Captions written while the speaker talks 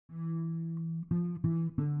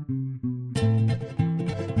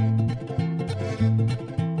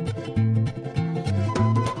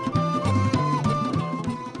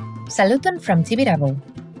Saluton from Tibidabo.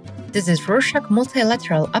 This is Rorschach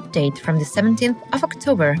Multilateral Update from the 17th of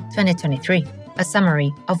October 2023, a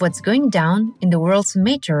summary of what's going down in the world's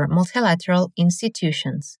major multilateral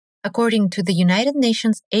institutions. According to the United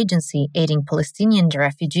Nations agency aiding Palestinian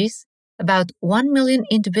refugees, about 1 million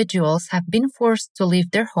individuals have been forced to leave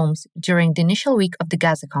their homes during the initial week of the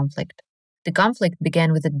Gaza conflict. The conflict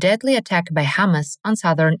began with a deadly attack by Hamas on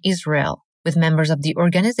southern Israel, with members of the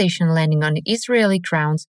organization landing on Israeli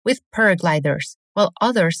grounds with paragliders, while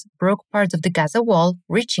others broke parts of the Gaza wall,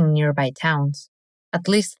 reaching nearby towns. At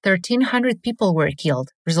least 1,300 people were killed,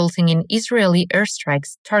 resulting in Israeli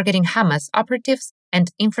airstrikes targeting Hamas operatives and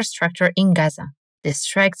infrastructure in Gaza. These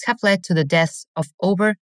strikes have led to the deaths of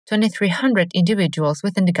over 2,300 individuals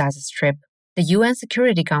within the Gaza Strip. The UN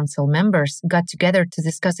Security Council members got together to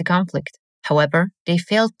discuss the conflict. However, they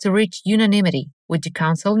failed to reach unanimity, which the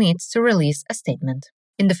Council needs to release a statement.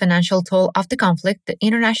 In the financial toll of the conflict, the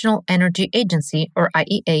International Energy Agency, or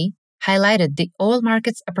IEA, highlighted the oil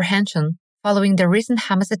market's apprehension following the recent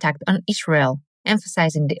Hamas attack on Israel,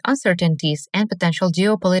 emphasizing the uncertainties and potential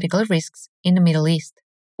geopolitical risks in the Middle East.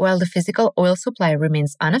 While the physical oil supply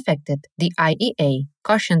remains unaffected, the IEA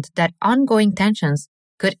cautioned that ongoing tensions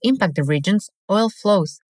could impact the region's oil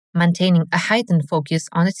flows, maintaining a heightened focus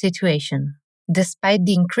on the situation. Despite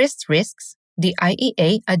the increased risks, the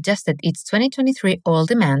IEA adjusted its 2023 oil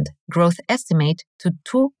demand growth estimate to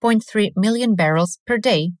 2.3 million barrels per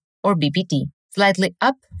day, or BPD, slightly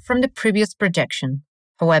up from the previous projection.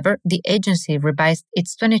 However, the agency revised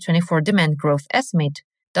its 2024 demand growth estimate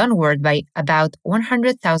downward by about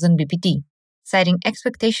 100,000 BPD, citing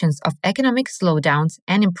expectations of economic slowdowns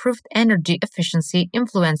and improved energy efficiency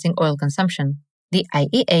influencing oil consumption. The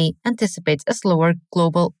IEA anticipates a slower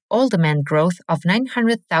global oil demand growth of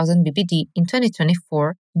 900,000 BPD in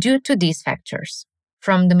 2024 due to these factors.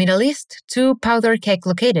 From the Middle East to powder keg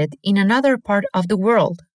located in another part of the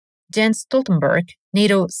world, Jens Stoltenberg,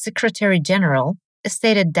 NATO Secretary General,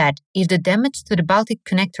 stated that if the damage to the Baltic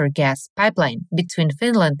Connector gas pipeline between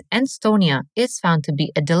Finland and Estonia is found to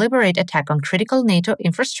be a deliberate attack on critical NATO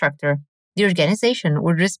infrastructure, the organization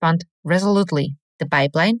would respond resolutely. The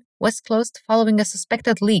pipeline was closed following a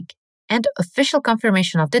suspected leak, and official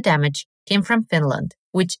confirmation of the damage came from Finland,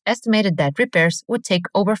 which estimated that repairs would take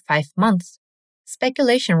over 5 months.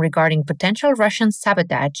 Speculation regarding potential Russian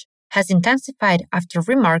sabotage has intensified after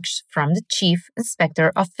remarks from the chief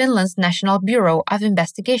inspector of Finland's National Bureau of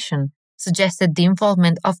Investigation suggested the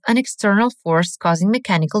involvement of an external force causing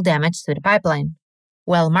mechanical damage to the pipeline.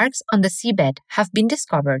 While marks on the seabed have been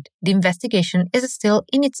discovered, the investigation is still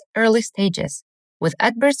in its early stages, with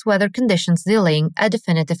adverse weather conditions delaying a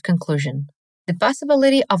definitive conclusion. The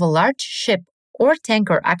possibility of a large ship or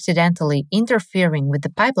tanker accidentally interfering with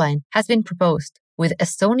the pipeline has been proposed, with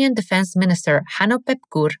Estonian Defense Minister Hanno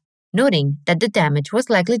Pevkur noting that the damage was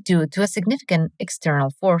likely due to a significant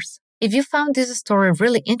external force. If you found this story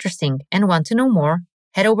really interesting and want to know more,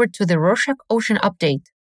 head over to the Rorschach Ocean Update,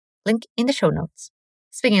 link in the show notes.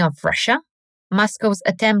 Speaking of Russia, Moscow's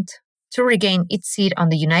attempt to regain its seat on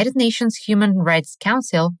the United Nations Human Rights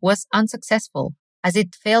Council was unsuccessful, as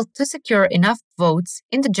it failed to secure enough votes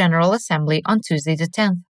in the General Assembly on Tuesday the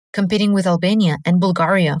 10th. Competing with Albania and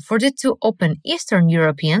Bulgaria for the 2 open Eastern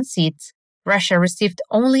European seats, Russia received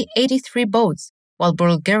only 83 votes, while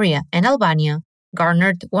Bulgaria and Albania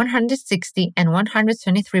garnered 160 and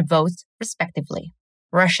 123 votes, respectively.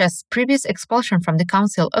 Russia's previous expulsion from the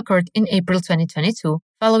Council occurred in April 2022,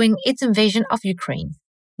 following its invasion of Ukraine.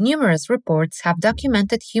 Numerous reports have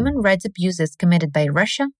documented human rights abuses committed by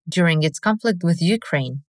Russia during its conflict with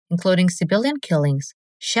Ukraine, including civilian killings,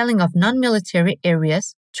 shelling of non-military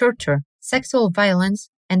areas, torture, sexual violence,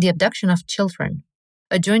 and the abduction of children.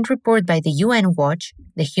 A joint report by the UN Watch,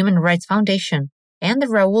 the Human Rights Foundation, and the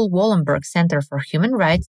Raoul Wallenberg Center for Human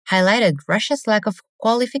Rights highlighted Russia's lack of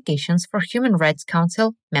qualifications for Human Rights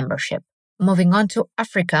Council membership. Moving on to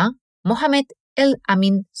Africa, Mohamed El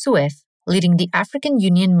Amin Souef, leading the African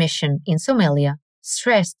Union mission in Somalia,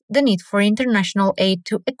 stressed the need for international aid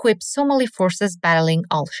to equip Somali forces battling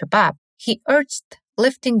al-Shabaab. He urged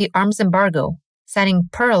lifting the arms embargo, citing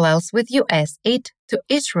parallels with U.S. aid to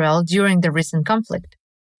Israel during the recent conflict.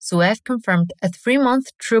 Souef confirmed a 3-month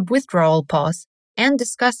troop withdrawal pause and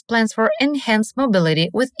discussed plans for enhanced mobility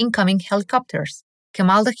with incoming helicopters.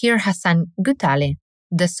 Kamal Dahir Hassan Gutale,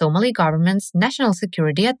 the Somali government's national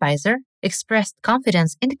security advisor, expressed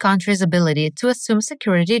confidence in the country's ability to assume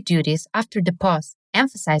security duties after the pause,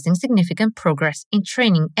 emphasizing significant progress in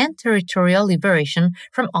training and territorial liberation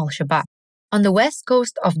from al-Shabaab. On the west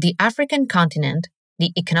coast of the African continent,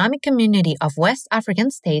 the Economic Community of West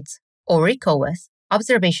African States, or ECOWAS,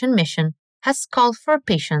 observation mission has called for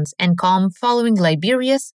patience and calm following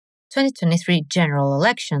Liberia's 2023 general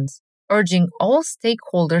elections, urging all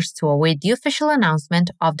stakeholders to await the official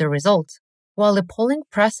announcement of the results. While the polling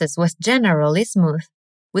process was generally smooth,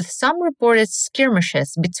 with some reported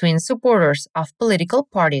skirmishes between supporters of political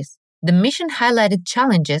parties, the mission highlighted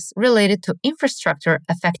challenges related to infrastructure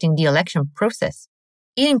affecting the election process.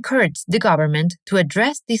 It encouraged the government to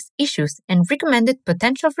address these issues and recommended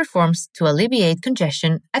potential reforms to alleviate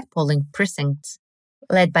congestion at polling precincts.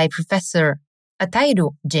 Led by Professor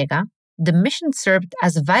Atairu Jega, the mission served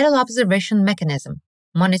as a vital observation mechanism,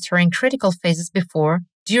 monitoring critical phases before,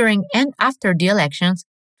 during, and after the elections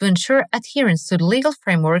to ensure adherence to legal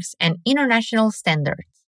frameworks and international standards.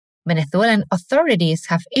 Venezuelan authorities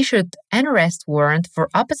have issued an arrest warrant for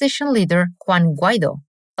opposition leader Juan Guaido,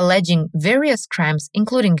 alleging various crimes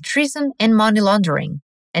including treason and money laundering,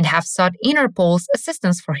 and have sought Interpol's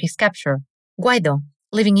assistance for his capture. Guaido,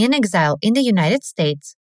 living in exile in the United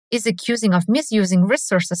States, is accused of misusing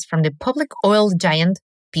resources from the public oil giant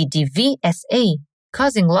PDVSA,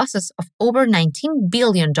 causing losses of over $19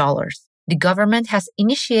 billion. The government has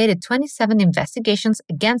initiated 27 investigations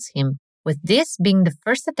against him, with this being the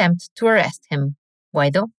first attempt to arrest him.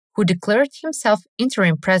 Guaido, who declared himself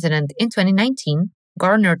interim president in 2019,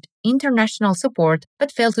 garnered international support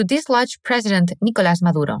but failed to dislodge President Nicolás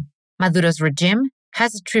Maduro. Maduro's regime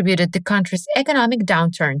has attributed the country's economic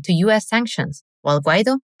downturn to U.S. sanctions, while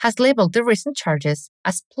Guaido has labeled the recent charges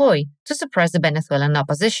as ploy to suppress the Venezuelan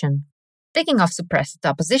opposition. Speaking of suppressed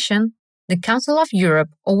opposition, the Council of Europe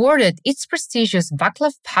awarded its prestigious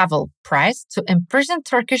Václav Havel Prize to imprisoned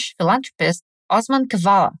Turkish philanthropist Osman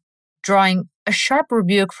Kavala, drawing a sharp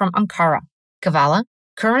rebuke from Ankara. Kavala,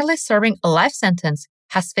 currently serving a life sentence,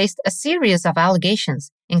 has faced a series of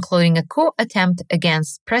allegations, including a coup attempt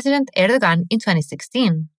against President Erdogan in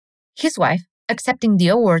 2016. His wife, accepting the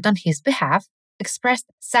award on his behalf, expressed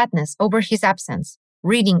sadness over his absence,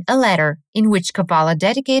 reading a letter in which Kavala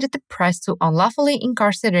dedicated the prize to unlawfully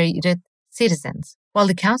incarcerated citizens. While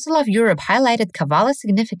the Council of Europe highlighted Kavala's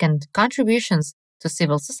significant contributions to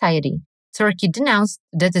civil society, Turkey denounced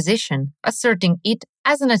the decision, asserting it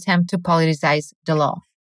as an attempt to politicize the law.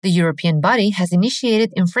 The European body has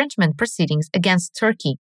initiated infringement proceedings against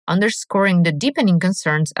Turkey, underscoring the deepening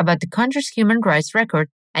concerns about the country's human rights record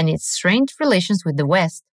and its strained relations with the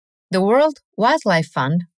West. The World Wildlife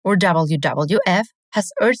Fund, or WWF,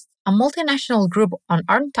 has urged a multinational group on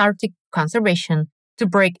Antarctic conservation to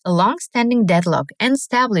break a long-standing deadlock and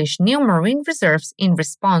establish new marine reserves in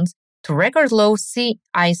response to record-low sea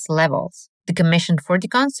ice levels. The Commission for the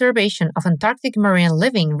Conservation of Antarctic Marine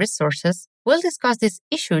Living Resources will discuss this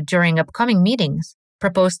issue during upcoming meetings.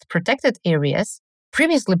 Proposed protected areas,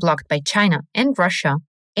 previously blocked by China and Russia,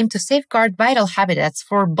 aim to safeguard vital habitats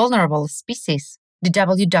for vulnerable species. The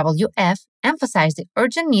WWF emphasized the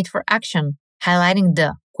urgent need for action, highlighting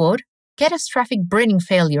the, quote, catastrophic breeding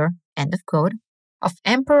failure, end of quote, of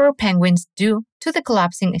emperor penguins due to the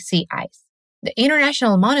collapsing sea ice. The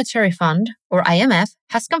International Monetary Fund, or IMF,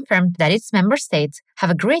 has confirmed that its member states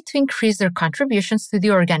have agreed to increase their contributions to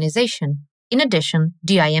the organization. In addition,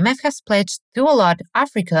 the IMF has pledged to allot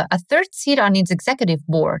Africa a third seat on its executive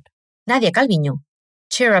board. Nadia Calviño,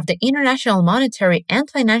 chair of the International Monetary and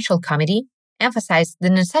Financial Committee, emphasized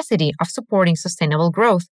the necessity of supporting sustainable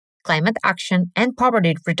growth, climate action, and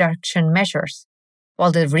poverty reduction measures.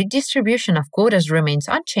 While the redistribution of quotas remains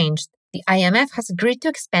unchanged, the IMF has agreed to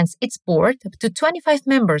expand its board to 25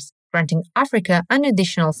 members, granting Africa an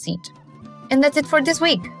additional seat. And that's it for this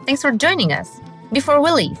week. Thanks for joining us. Before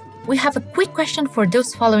we leave, we have a quick question for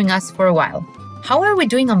those following us for a while. How are we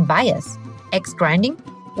doing on bias? X-grinding?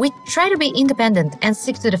 We try to be independent and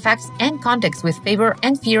stick to the facts and context with favor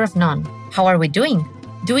and fear of none. How are we doing?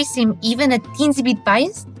 Do we seem even a teensy bit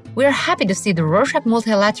biased? We are happy to see the Rorschach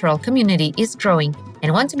multilateral community is growing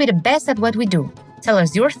and want to be the best at what we do. Tell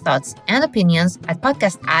us your thoughts and opinions at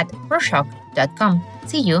podcast@rorschach.com.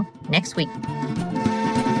 See you next week.